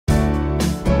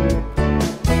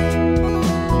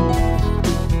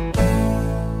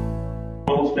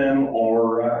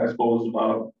suppose,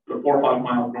 about 4 or 5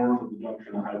 miles north of the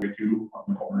junction of Highway 2 on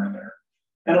the corner there.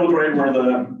 And it was right where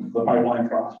the pipeline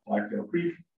crossed Blacktail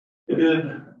Creek. It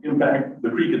did impact the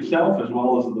creek itself as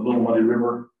well as the Little Muddy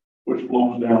River, which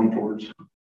flows down towards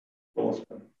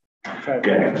Williston.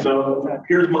 Okay, so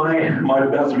here's my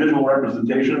best visual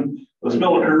representation. The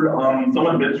spill occurred on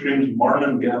Summit Midstream's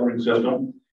Marmon gathering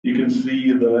system. You can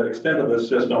see the extent of this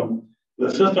system. The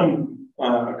system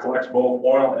collects both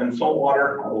oil and salt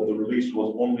water, although the release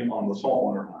was only on the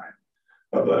saltwater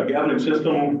line. The gathering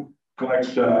system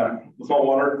collects the salt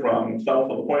water from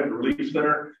south of the point of release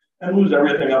there and moves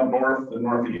everything up north and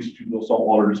northeast to the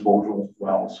saltwater disposal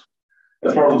wells.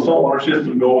 As far as the saltwater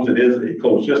system goes, it is a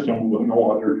closed system with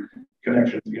no other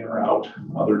connections in or out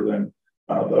other than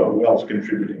the wells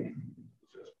contributing.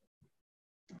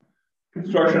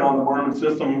 Construction on the Marmon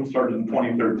system started in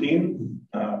 2013.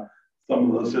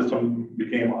 Some of the system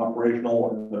became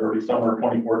operational in the early summer of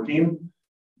 2014.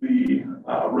 The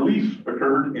release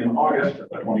occurred in August of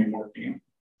 2014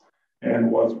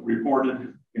 and was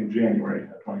reported in January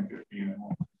of 2015. And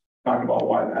we'll talk about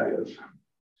why that is.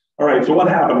 All right, so what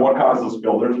happened? What caused the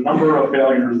spill? There's a number of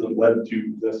failures that led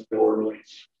to this spill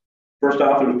release. First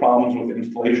off, there was problems with the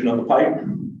installation of the pipe.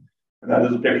 And that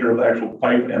is a picture of the actual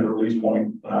pipe and the release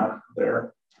point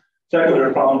there. Second, there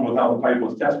were problems with how the pipe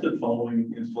was tested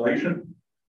following installation.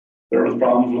 There was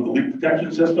problems with the leak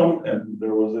detection system, and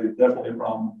there was definitely a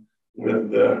problem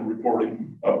with the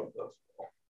reporting of the spill.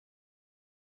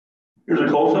 Here's a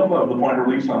close-up of the point of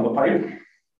release on the pipe.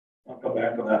 I'll come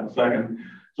back to that in a second.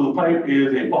 So the pipe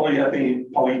is a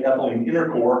polyethylene inner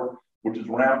core, which is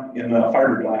wrapped in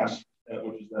fiberglass,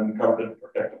 which is then covered in a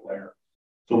protective layer.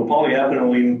 So the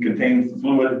polyethylene contains the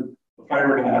fluid. The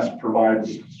fiberglass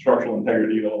provides structural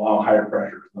integrity to allow higher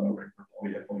pressures than a regular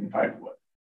polyethylene pipe would.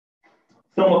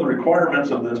 Some of the requirements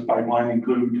of this pipeline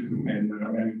include, in the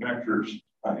manufacturer's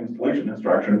installation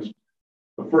instructions,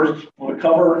 the first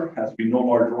cover has to be no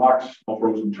large rocks, no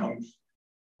frozen chunks,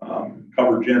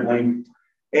 covered gently,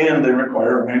 and they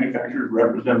require a manufacturer's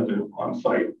representative on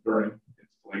site during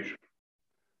installation.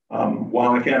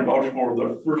 While I can't vouch for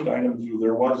the first items,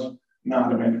 there was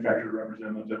not a manufacturer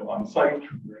representative on site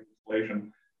during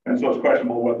installation, and so it's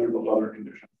questionable whether those other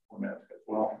conditions were met as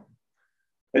well.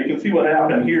 You can see what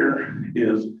happened here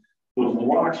is those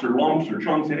rocks or lumps or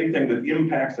chunks, anything that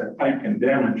impacts that pipe can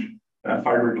damage that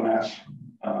fiberglass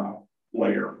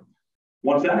layer.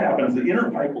 Once that happens, the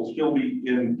inner pipe will still be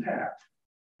intact.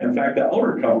 In fact, the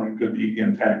outer covering could be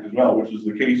intact as well, which is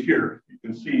the case here. You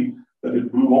can see that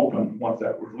it blew open once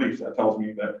that was released. That tells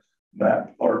me that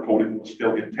that outer coating was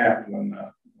still intact when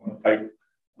the pipe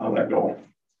let go.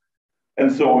 And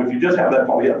so if you just have that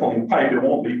polyethylene pipe, it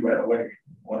won't leak right away.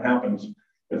 What happens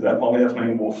is that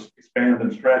polyethylene will expand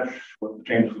and stretch with the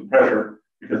changes in pressure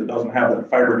because it doesn't have that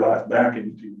fiberglass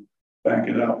backing to back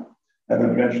it up. And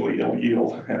then eventually it'll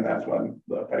yield, and that's when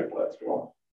the pipe lets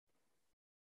go.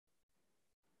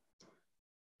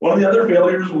 One of the other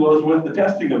failures was with the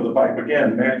testing of the pipe.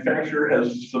 Again, the manufacturer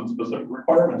has some specific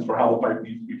requirements for how the pipe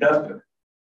needs to be tested.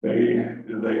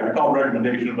 I call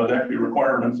recommendation, but actually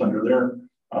requirements under their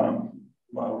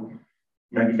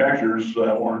manufacturer's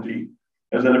warranty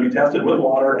is that it be tested with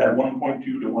water at 1.2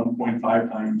 to 1.5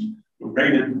 times the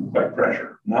rated pipe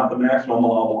pressure, not the maximum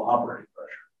allowable operating pressure.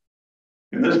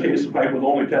 In this case, the pipe was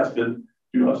only tested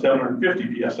to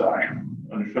 750 psi,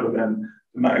 and it should have been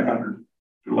 900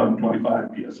 to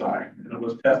 1125 psi. And it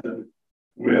was tested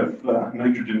with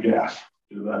nitrogen gas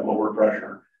to that lower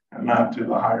pressure and not to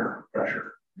the higher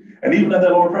pressure. And even at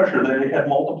that lower pressure, they had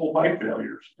multiple pipe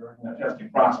failures during that testing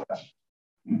process.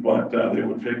 But they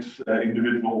would fix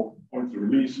individual points of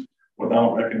release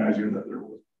without recognizing that there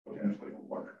was potentially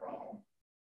a larger problem.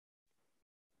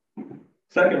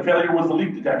 Second failure was the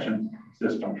leak detection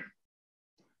system.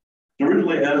 So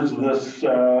originally, as this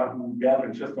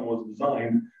gathering system was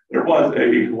designed, there was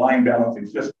a line balancing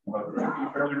system,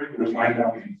 a fairly rigorous line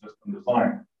balancing system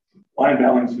design. Line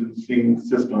balancing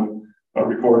system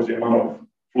records the amount of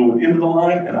fluid into the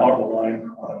line and out of the line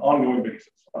on an ongoing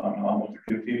basis, on almost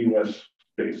a continuous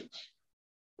basis.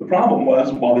 The problem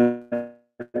was, while the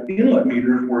inlet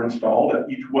meters were installed at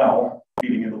each well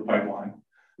feeding into the pipeline,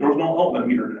 there was no outlet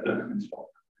meter installed.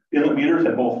 Inlet meters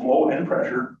had both flow and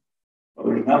pressure, but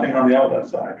there was nothing on the outlet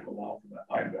side to allow for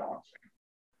that line balancing,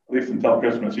 at least until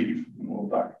Christmas Eve, and we'll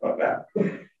talk about that.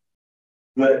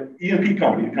 The E&P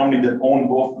company, the company that owned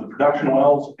both the production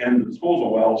wells and the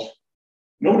disposal wells,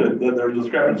 noted that there were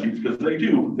discrepancies because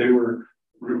they were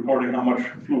recording how much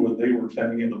fluid they were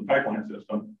sending into the pipeline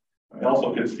system. They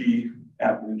also could see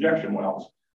at the injection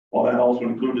wells. While that also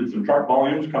included some truck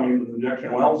volumes coming into the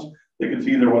injection wells, they could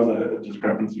see there was a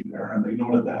discrepancy there, and they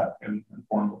noted that and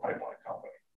informed the pipeline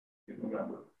company in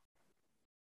November.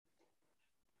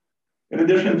 In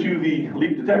addition to the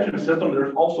leak detection system,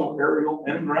 there's also aerial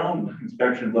and ground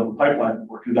inspections of the pipeline that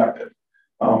were conducted,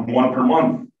 one per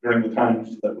month during the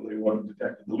times that they would have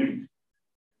detected the leak.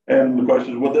 And the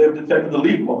question is, would they have detected the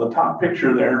leak? Well, the top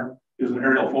picture there is an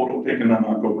aerial photo taken in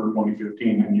October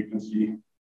 2015, and you can see,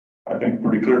 I think,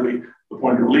 pretty clearly the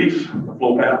point of release, the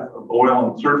flow path of oil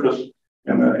on the surface,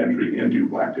 and the entry into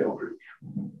Blacktail Creek.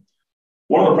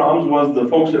 One of the problems was the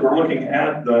folks that were looking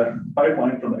at the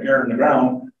pipeline from the air and the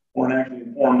ground weren't actually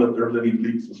informed that there was any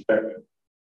leak suspected.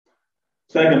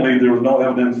 Secondly, there was no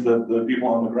evidence that the people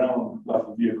on the ground left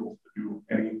the vehicles to do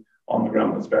any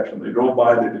on-the-ground inspection. They drove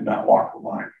by, they did not walk the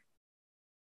line.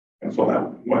 And so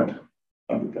that went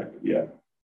undetected yet.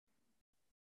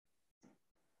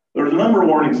 There was a number of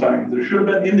warning signs. There should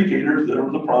have been indicators that there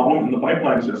was a problem in the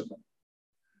pipeline system.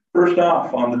 First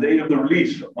off, on the day of the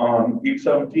release on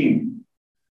 8/17,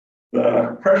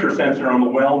 the pressure sensor on the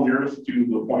well nearest to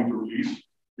the point of release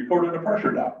recorded a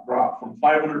pressure drop from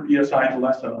 500 psi to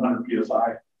less than 100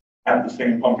 psi at the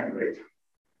same pumping rate.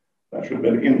 That should have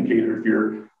been an indicator. If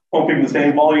you're pumping the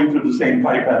same volume through the same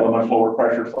pipe at a much lower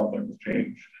pressure, something has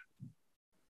changed.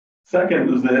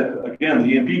 Second is that, again,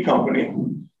 the E&P company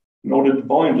noted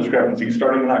volume discrepancies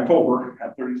starting in October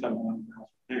at 3,700 barrels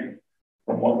per day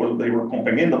from what they were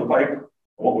pumping into the pipe and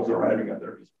what was arriving at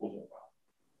their disposal well.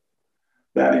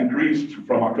 That increased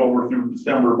from October through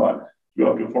December, but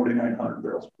up to 4,900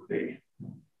 barrels per day.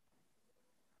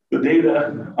 The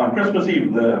data on Christmas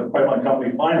Eve, the pipeline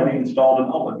company finally installed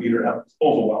an outlet meter at the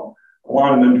disposal well,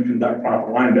 allowing them to conduct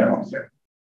proper line balancing.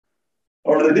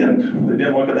 Or they didn't. They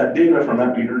didn't look at that data from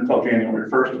that meter until January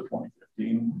 1st of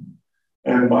 2015.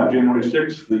 And by January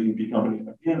 6th, the E&P company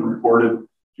again reported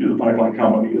to the pipeline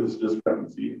company this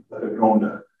discrepancy that had grown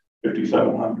to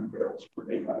 5,700 barrels per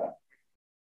day by that.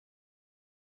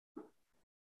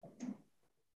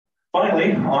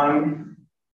 Finally, on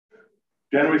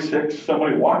January 6th,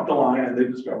 somebody walked the line and they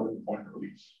discovered the point of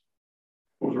release.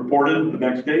 It was reported the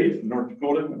next day to North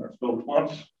Dakota and our spill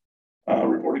response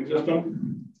reporting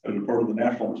system. It was reported to the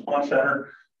National Response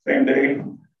Center same day.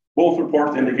 Both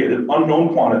reports indicated unknown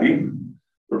quantity.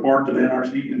 Report to the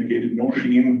NRC indicated no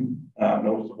sheen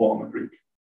noticeable on the creek.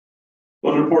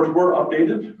 Those reports were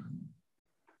updated.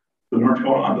 The North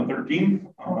Dakota on the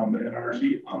 13th, the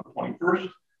NRC on the 21st.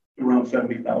 Around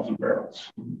 70,000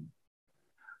 barrels.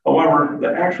 However,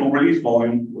 the actual release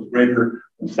volume was greater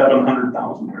than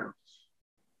 700,000 barrels.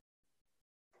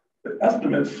 The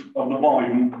estimates of the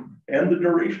volume and the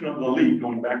duration of the leak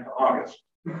going back to August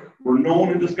were known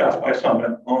and discussed by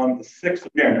Summit on the 6th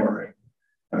of January,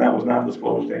 and that was not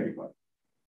disclosed to anybody.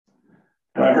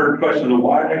 And I heard questions of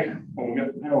why, when we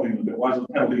get the penalty, why is the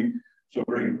penalty so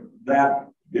great? That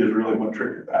is really what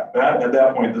triggered that. At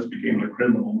that point, this became a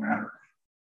criminal matter.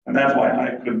 And that's why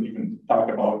I couldn't even talk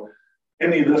about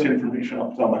any of this information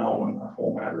up till now when the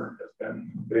whole matter has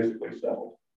been basically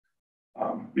settled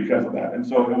because of that. And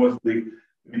so it was the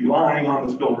lying on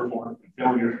the spill report,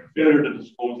 failure to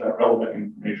disclose that relevant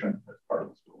information as part of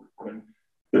the spill reporting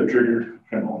that triggered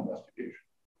criminal investigation.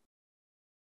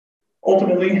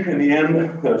 Ultimately, in the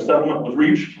end, the settlement was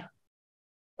reached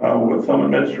with Summit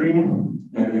Midstream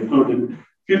and included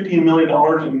 $15 million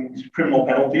in criminal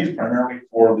penalties, primarily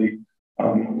for the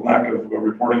lack of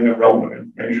reporting of relevant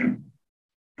information.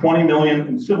 $20 million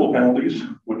in civil penalties,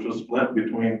 which was split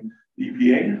between the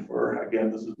EPA for, again,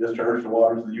 this is discharge to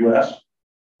waters of the U.S.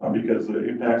 Because the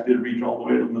impacts did reach all the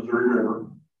way to the Missouri River.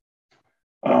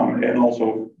 And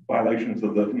also violations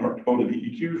of the North Dakota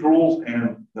DEQ's rules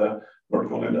and the North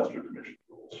Dakota Industrial Commission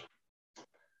rules.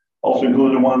 Also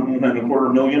included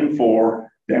 $1.25 million for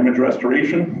damage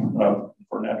restoration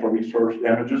for natural resource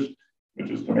damages, which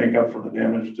is to make up for the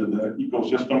damage to the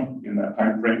ecosystem in that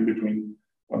time frame between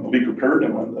when the leak occurred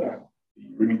and when the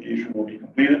remediation will be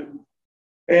completed.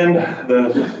 And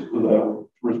the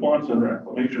response and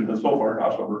reclamation has so far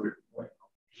cost over $50 million.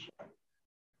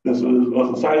 This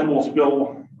was a sizable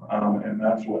spill, and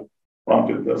that's what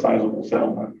prompted the sizable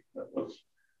settlement that was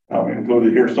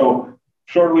included here. So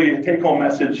shortly, a take-home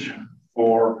message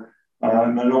for,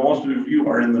 and I know most of you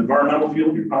are in the environmental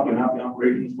field, you're probably not the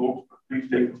operations folks, but please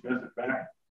take this message back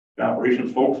to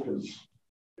operations folks, because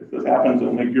if this happens,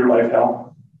 it'll make your life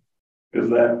hell, is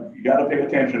that you got to pay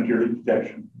attention to your leak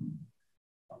detection.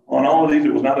 On all of these,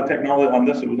 it was not a technology, on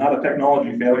this, it was not a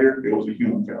technology failure, it was a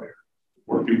human failure,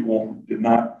 where people did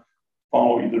not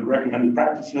follow either recommended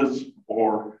practices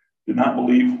or did not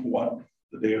believe what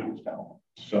the data was telling them.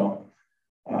 So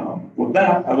with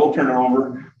that, I will turn it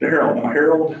over to Harold. Now,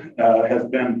 Harold has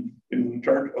been in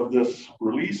charge of this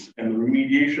release and the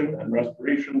remediation and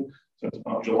restoration since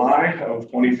July of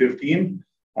 2015.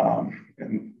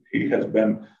 And he has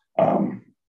been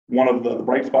one of the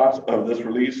bright spots of this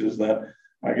release is that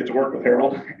I get to work with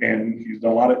Harold, and he's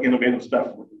done a lot of innovative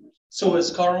stuff. So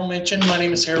as Karl mentioned, my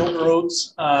name is Harold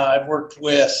Rhodes. I've worked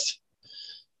with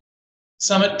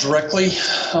Summit directly,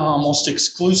 almost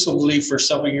exclusively for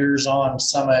several years on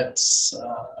Summit's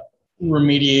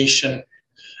remediation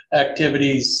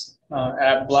activities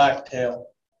at Blacktail.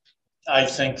 I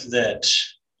think that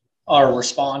our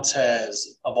response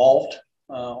has evolved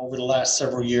over the last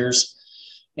several years.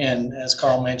 And as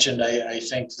Karl mentioned, I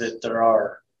think that there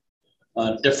are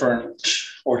different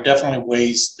or definitely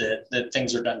ways that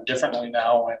things are done differently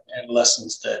now, and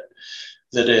lessons that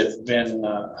have been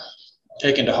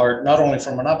taken to heart, not only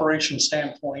from an operations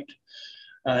standpoint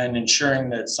and ensuring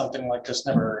that something like this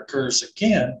never occurs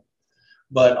again,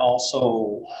 but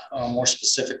also more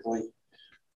specifically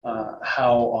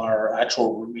how our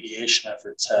actual remediation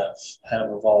efforts have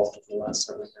evolved over the last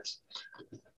several years.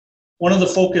 One of the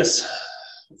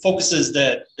focuses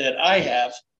that I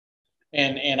have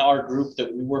and our group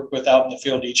that we work with out in the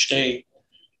field each day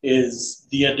is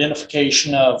the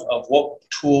identification of what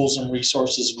tools and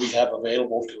resources we have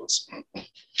available to us.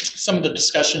 Some of the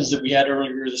discussions that we had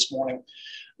earlier this morning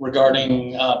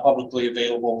regarding publicly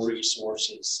available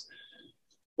resources,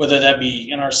 whether that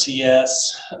be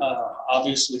NRCS,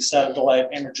 obviously satellite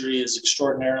imagery is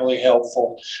extraordinarily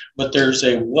helpful, but there's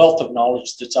a wealth of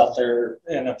knowledge that's out there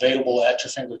and available at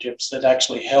your fingertips that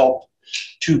actually help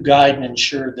to guide and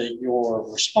ensure that your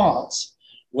response,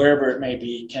 wherever it may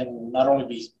be, can not only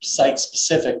be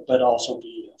site-specific, but also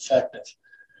be effective.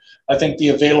 I think the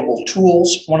available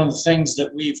tools, one of the things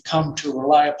that we've come to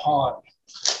rely upon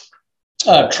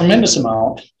a tremendous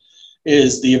amount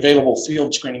is the available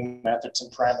field screening methods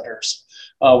and parameters,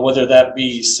 whether that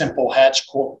be simple hatch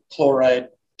chloride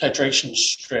titration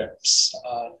strips,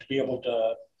 to be able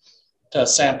to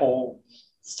sample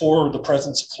for the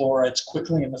presence of chlorides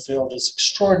quickly in the field is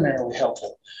extraordinarily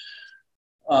helpful.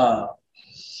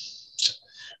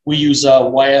 We use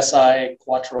YSI,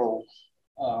 Quattro,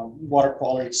 water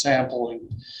quality sampling,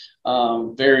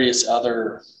 various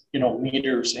other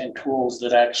meters and tools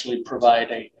that actually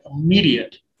provide a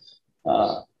immediate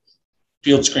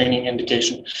field screening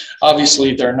indication.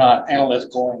 Obviously, they're not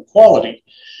analytical in quality,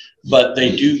 but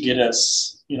they do get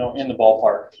us in the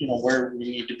ballpark, where we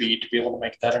need to be able to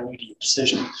make that immediate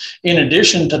decision. In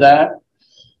addition to that,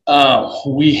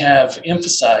 we have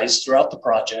emphasized throughout the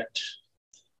project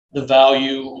the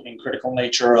value and critical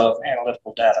nature of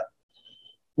analytical data.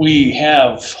 We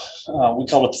have, we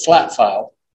call it the flat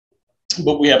file,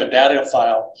 but we have a data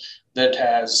file that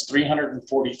has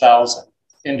 340,000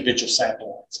 individual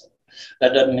sample lines.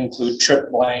 That doesn't include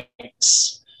trip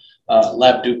blanks,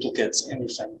 lab duplicates,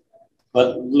 anything.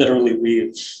 But literally,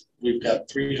 we've got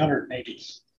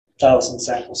 380,000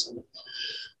 samples in it.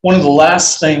 One of the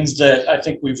last things that I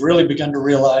think we've really begun to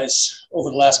realize over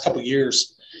the last couple of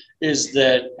years is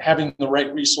that having the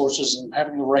right resources and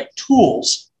having the right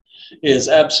tools is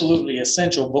absolutely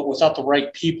essential. But without the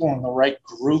right people and the right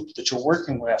group that you're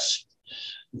working with,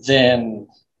 then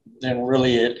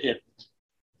really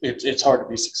it's hard to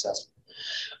be successful.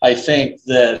 I think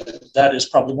that is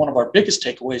probably one of our biggest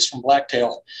takeaways from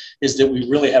Blacktail is that we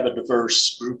really have a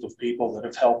diverse group of people that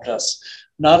have helped us,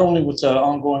 not only with the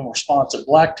ongoing response at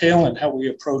Blacktail and how we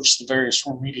approach the various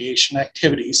remediation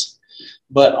activities,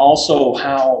 but also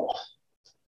how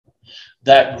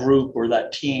that group or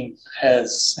that team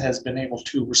has been able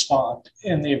to respond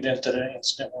in the event that an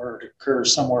incident were to occur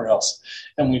somewhere else.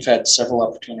 And we've had several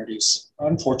opportunities,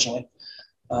 unfortunately,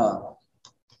 to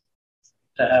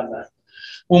have that.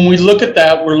 When we look at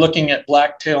that, we're looking at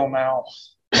Blacktail now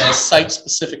as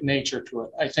site-specific nature to it.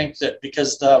 I think that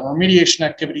because the remediation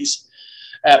activities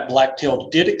at Blacktail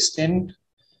did extend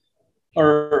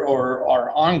or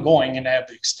are ongoing and have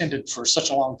extended for such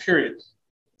a long period,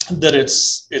 that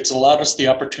it's allowed us the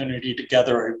opportunity to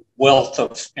gather a wealth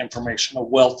of information, a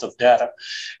wealth of data.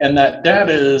 And that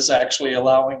data is actually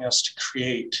allowing us to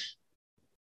create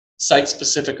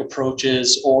site-specific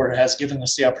approaches, or has given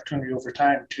us the opportunity over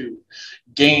time to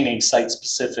gain a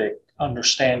site-specific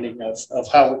understanding of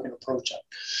how we can approach it.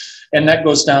 And that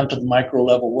goes down to the micro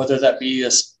level, whether that be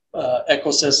a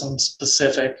ecosystem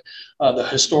specific, the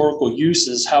historical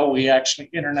uses, how we actually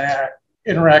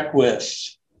interact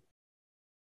with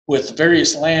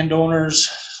various landowners,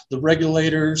 the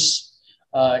regulators,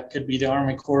 it could be the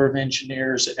Army Corps of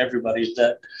Engineers, everybody,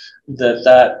 that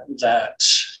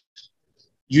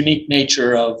unique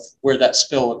nature of where that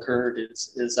spill occurred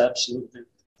is absolutely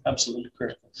Absolutely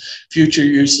critical. Future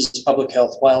uses, public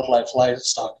health, wildlife,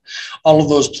 livestock, all of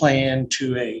those play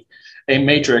into a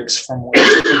matrix from which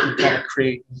we can kind of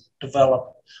create and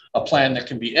develop a plan that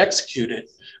can be executed,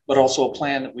 but also a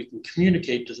plan that we can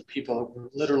communicate to the people that we're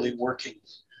literally working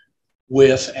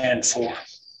with and for.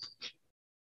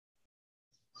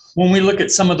 When we look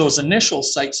at some of those initial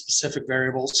site-specific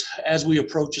variables, as we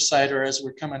approach a site or as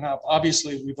we're coming up,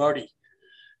 obviously we've already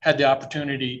had the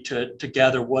opportunity to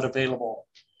gather what available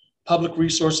public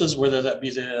resources, whether that be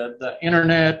the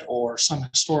internet or some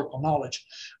historical knowledge,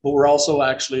 but we're also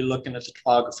actually looking at the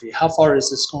topography. How far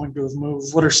is this going to have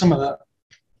moved? What are some of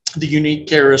the unique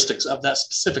characteristics of that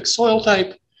specific soil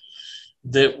type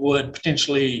that would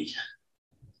potentially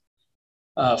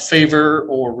favor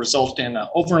or result in an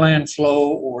overland flow,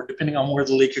 or depending on where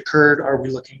the leak occurred, are we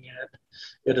looking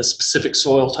at a specific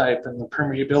soil type and the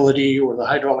permeability or the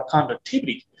hydraulic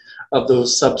conductivity of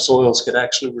those subsoils could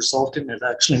actually result in it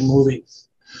actually moving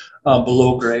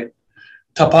below grade.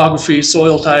 Topography,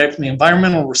 soil type, and the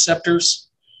environmental receptors.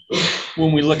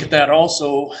 When we look at that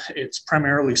also, it's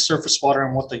primarily surface water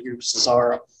and what the uses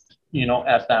are, you know,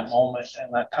 at that moment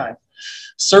and that time.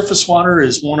 Surface water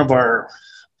is one of our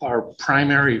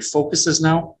primary focuses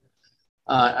now.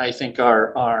 I think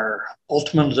our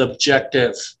ultimate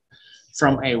objective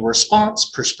from a response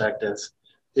perspective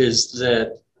is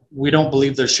that we don't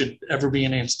believe there should ever be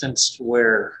an instance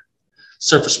where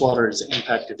surface water is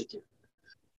impacted again.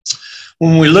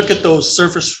 When we look at those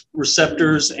surface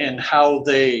receptors and how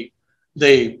they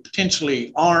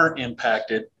potentially are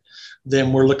impacted,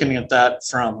 then we're looking at that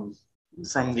from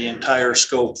the entire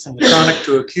scope, from the chronic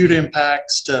to acute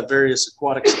impacts to various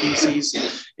aquatic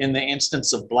species. In the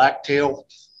instance of blacktail,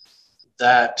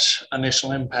 that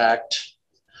initial impact,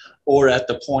 or at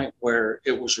the point where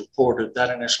it was reported, that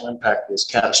initial impact was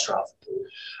catastrophic.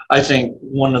 I think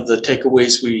one of the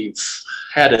takeaways we've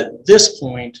had at this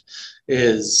point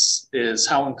is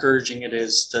how encouraging it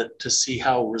is to see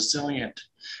how resilient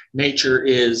nature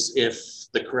is if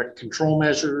the correct control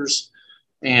measures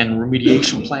and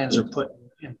remediation plans are put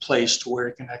in place to where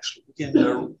it can actually begin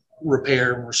to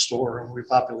repair and restore and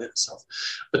repopulate itself.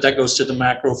 But that goes to the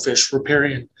macrofish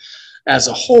riparian as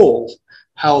a whole,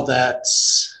 how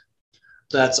that's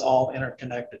all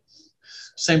interconnected.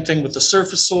 Same thing with the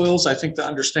surface soils. I think the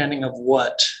understanding of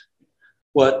what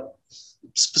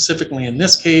specifically in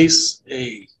this case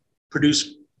a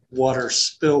produced water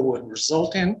spill would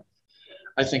result in,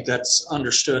 I think that's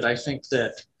understood. I think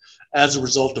that as a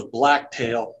result of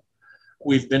blacktail,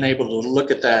 we've been able to look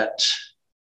at that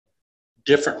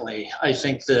differently. I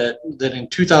think that in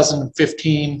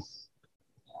 2015,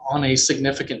 on a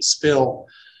significant spill,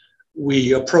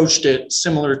 we approached it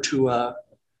similar to a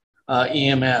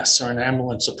EMS or an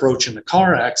ambulance approach in a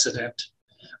car accident,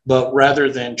 but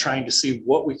rather than trying to see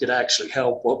what we could actually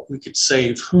help, what we could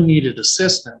save, who needed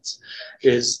assistance,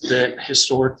 is that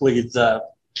historically the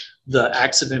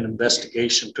accident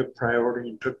investigation took priority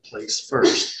and took place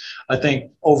first. I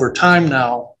think over time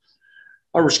now,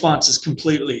 our response is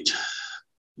completely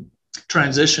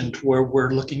transitioned to where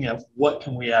we're looking at what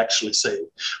can we actually save.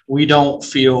 We don't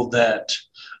feel that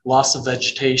loss of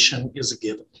vegetation is a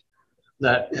given.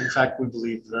 That, in fact, we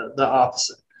believe the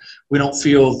opposite. We don't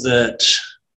feel that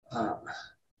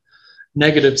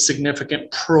negative,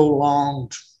 significant,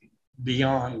 prolonged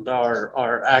beyond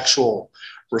our actual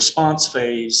response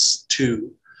phase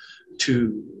to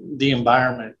the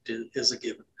environment is a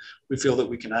given. We feel that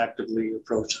we can actively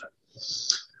approach that.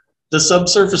 The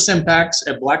subsurface impacts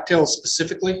at Blacktail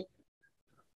specifically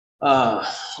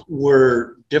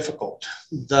were difficult.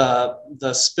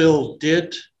 The spill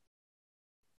did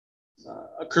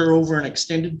occur over an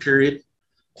extended period,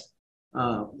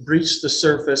 breached the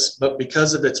surface, but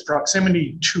because of its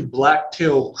proximity to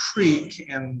Blacktail Creek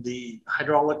and the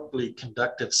hydraulically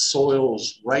conductive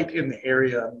soils right in the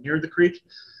area near the creek,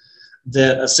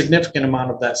 that a significant amount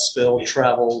of that spill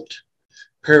traveled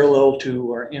parallel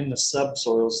to or in the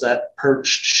subsoils, that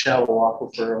perched shallow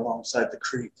aquifer alongside the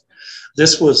creek.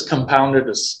 This was compounded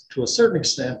to a certain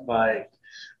extent by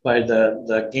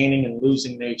the gaining and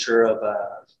losing nature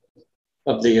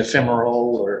of the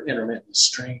ephemeral or intermittent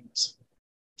streams.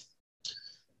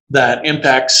 That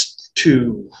impacts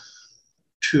to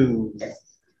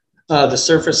the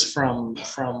surface from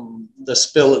the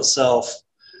spill itself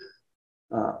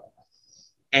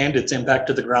and its impact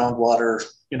to the groundwater.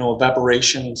 You know,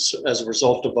 evaporations as a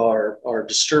result of our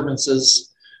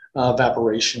disturbances,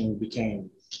 evaporation became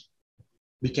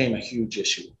a huge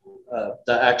issue.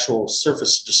 The actual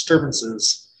surface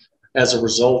disturbances as a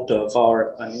result of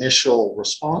our initial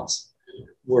response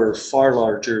were far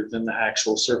larger than the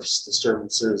actual surface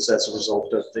disturbances as a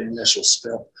result of the initial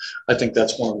spill. I think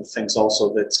that's one of the things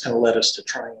also that's kind of led us to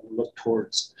try and look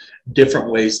towards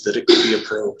different ways that it could be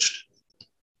approached.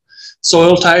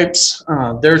 Soil types,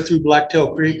 there through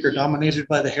Blacktail Creek, are dominated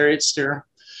by the Harriet Steer,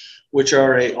 which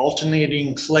are a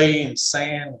alternating clay and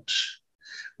sand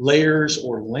layers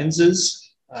or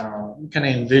lenses. You kind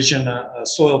of envision a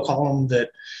soil column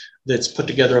that's put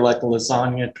together like a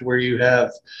lasagna, to where you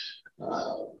have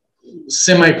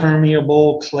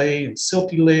semi-permeable clay and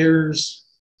silty layers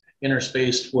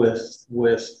interspaced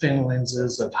with thin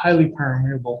lenses of highly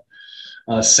permeable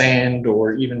sand,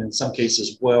 or even in some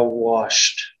cases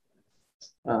well-washed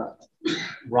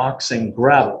rocks and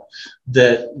gravel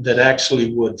that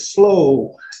actually would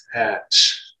flow had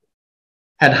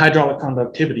hydraulic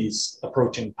conductivities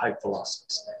approaching pipe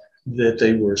velocities, that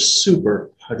they were super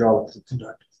hydraulically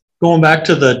conductive. Going back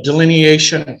to the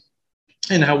delineation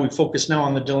and how we focus now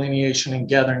on the delineation and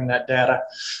gathering that data,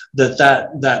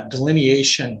 that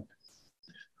delineation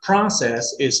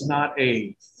process is not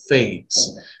a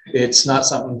phase. It's not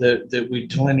something that we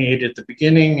delineate at the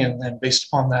beginning and then based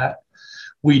upon that,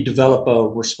 we develop a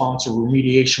response or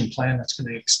remediation plan that's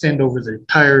going to extend over the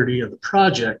entirety of the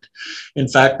project. In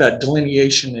fact, that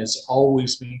delineation is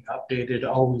always being updated,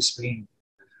 always being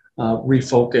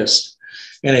refocused,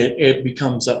 and it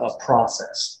becomes a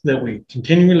process that we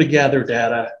continually gather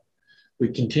data, we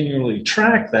continually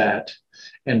track that,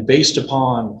 and based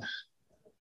upon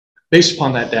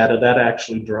that data, that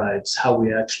actually drives how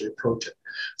we actually approach it.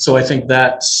 So I think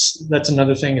that's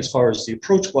another thing as far as the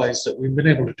approach-wise that we've been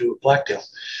able to do at Blacktail,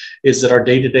 is that our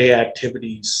day-to-day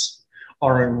activities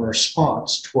are in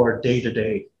response to our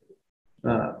day-to-day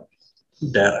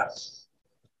data.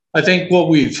 I think what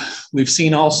we've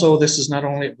seen also, this is not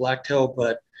only at Blacktail,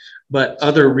 but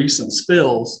other recent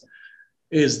spills,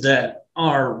 is that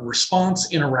our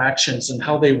response interactions and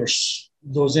how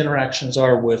those interactions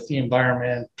are with the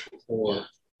environment or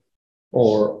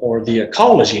the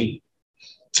ecology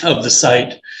of the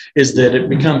site, is that it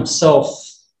becomes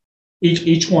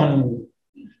each one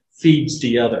feeds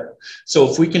the other. So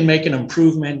if we can make an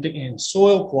improvement in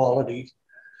soil quality,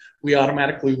 it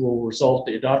automatically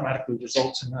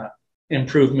results in an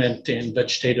improvement in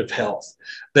vegetative health.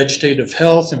 Vegetative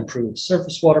health improves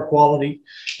surface water quality,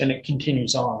 and it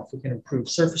continues on. If we can improve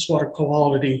surface water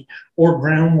quality or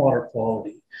groundwater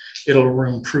quality, it'll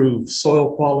improve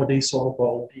soil quality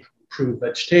improve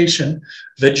vegetation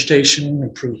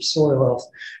improve soil health.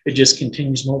 It just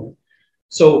continues moving.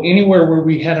 So anywhere where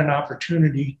we had an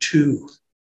opportunity to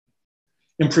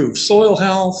improve soil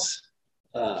health,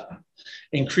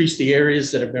 increase the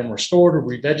areas that have been restored or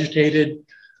revegetated,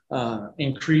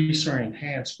 increase or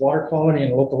enhance water quality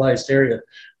in a localized area,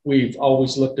 we've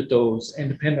always looked at those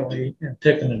independently and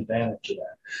taken advantage of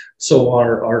that. So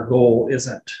our goal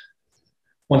isn't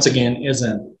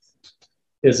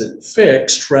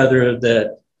fixed, rather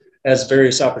that as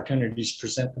various opportunities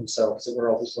present themselves, that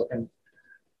we're always looking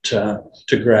to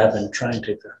grab and try and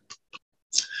take them.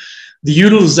 The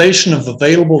utilization of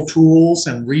available tools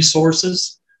and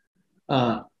resources,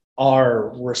 our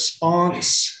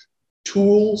response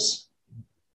tools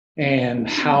and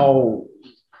how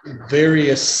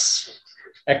various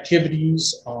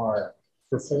activities are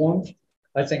performed,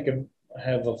 I think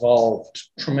have evolved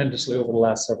tremendously over the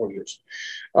last several years.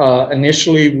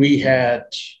 Initially, we had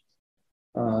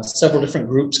several different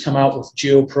groups come out with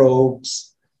geoprobes,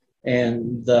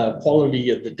 and the quality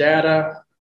of the data,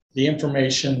 the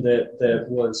information that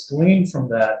was gleaned from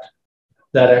that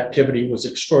activity was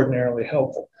extraordinarily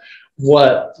helpful.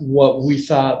 What we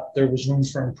thought there was room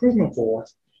for improvement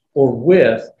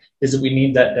is that we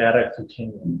need that data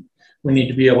continually. We need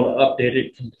to be able to update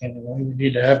it continually. We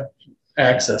need to have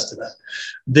access to that.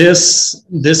 This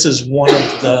is one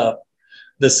of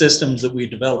the systems that we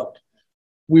developed.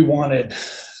 We wanted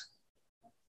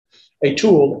a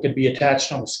tool that could be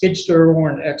attached on a skid steer or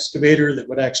an excavator that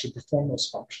would actually perform those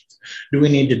functions. Do we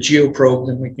need to geoprobe?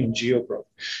 Then we can geoprobe.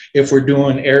 If we're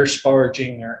doing air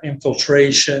sparging or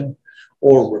infiltration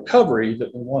or recovery,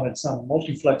 that we wanted some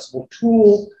multi-flexible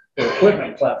tool or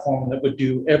equipment platform that would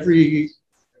do every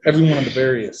one of the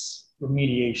various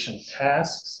remediation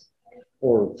tasks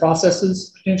or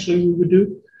processes potentially we would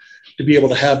do, to be able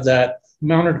to have that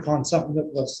mounted upon something that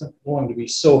was going to be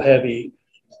so heavy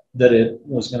that it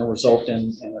was going to result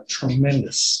in a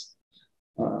tremendous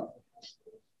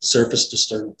surface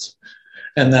disturbance.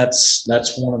 And that's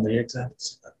one of the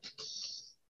examples.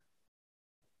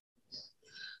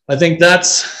 I think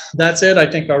that's it.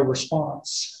 I think our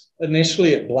response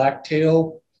initially at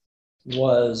Blacktail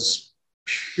was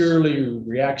purely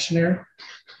reactionary.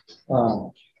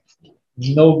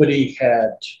 nobody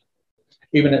had,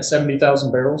 even at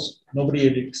 70,000 barrels, nobody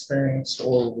had experienced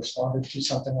or responded to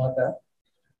something like that.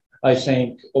 I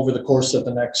think over the course of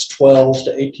the next 12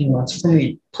 to 18 months, for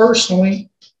me personally,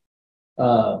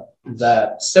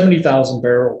 that 70,000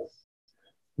 barrel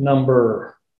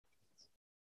number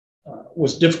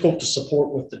was difficult to support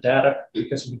with the data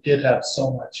because we did have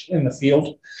so much in the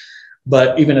field.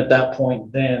 But even at that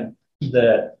point then,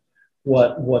 that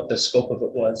what the scope of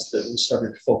it was, that we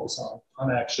started to focus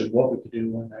on actually what we could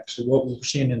do and actually what we were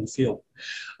seeing in the field.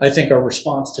 I think our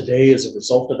response today is a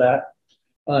result of that.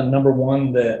 Number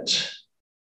one, that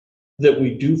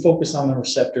we do focus on the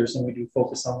receptors and we do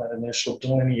focus on that initial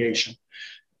delineation.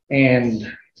 And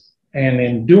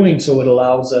in doing so, it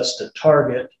allows us to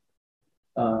target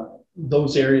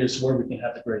those areas where we can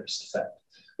have the greatest effect.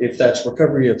 If that's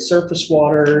recovery of surface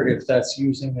water, if that's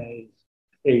using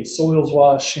a soils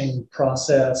washing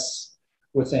process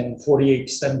within 48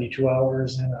 to 72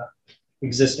 hours in an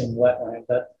existing wetland,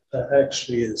 that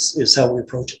actually is how we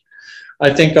approach it.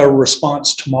 I think our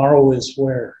response tomorrow is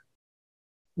where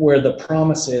the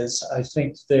promise is. I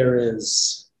think there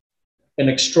is an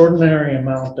extraordinary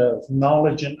amount of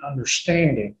knowledge and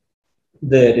understanding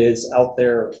that is out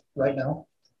there right now,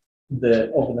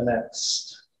 that over the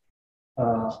next,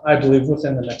 I believe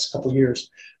within the next couple of years,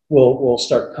 will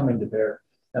start coming to bear.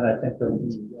 And I think there will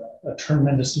be a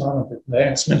tremendous amount of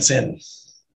advancements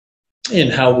in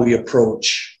how we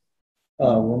approach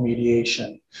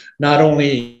remediation, not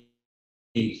only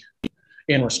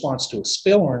in response to a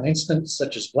spill or an instance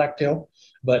such as Blacktail,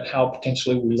 but how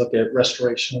potentially we look at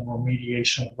restoration and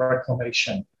remediation and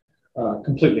reclamation,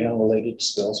 completely unrelated to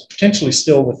spills, potentially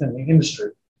still within the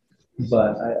industry.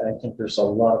 But I think there's a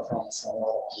lot of promise and a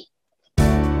lot of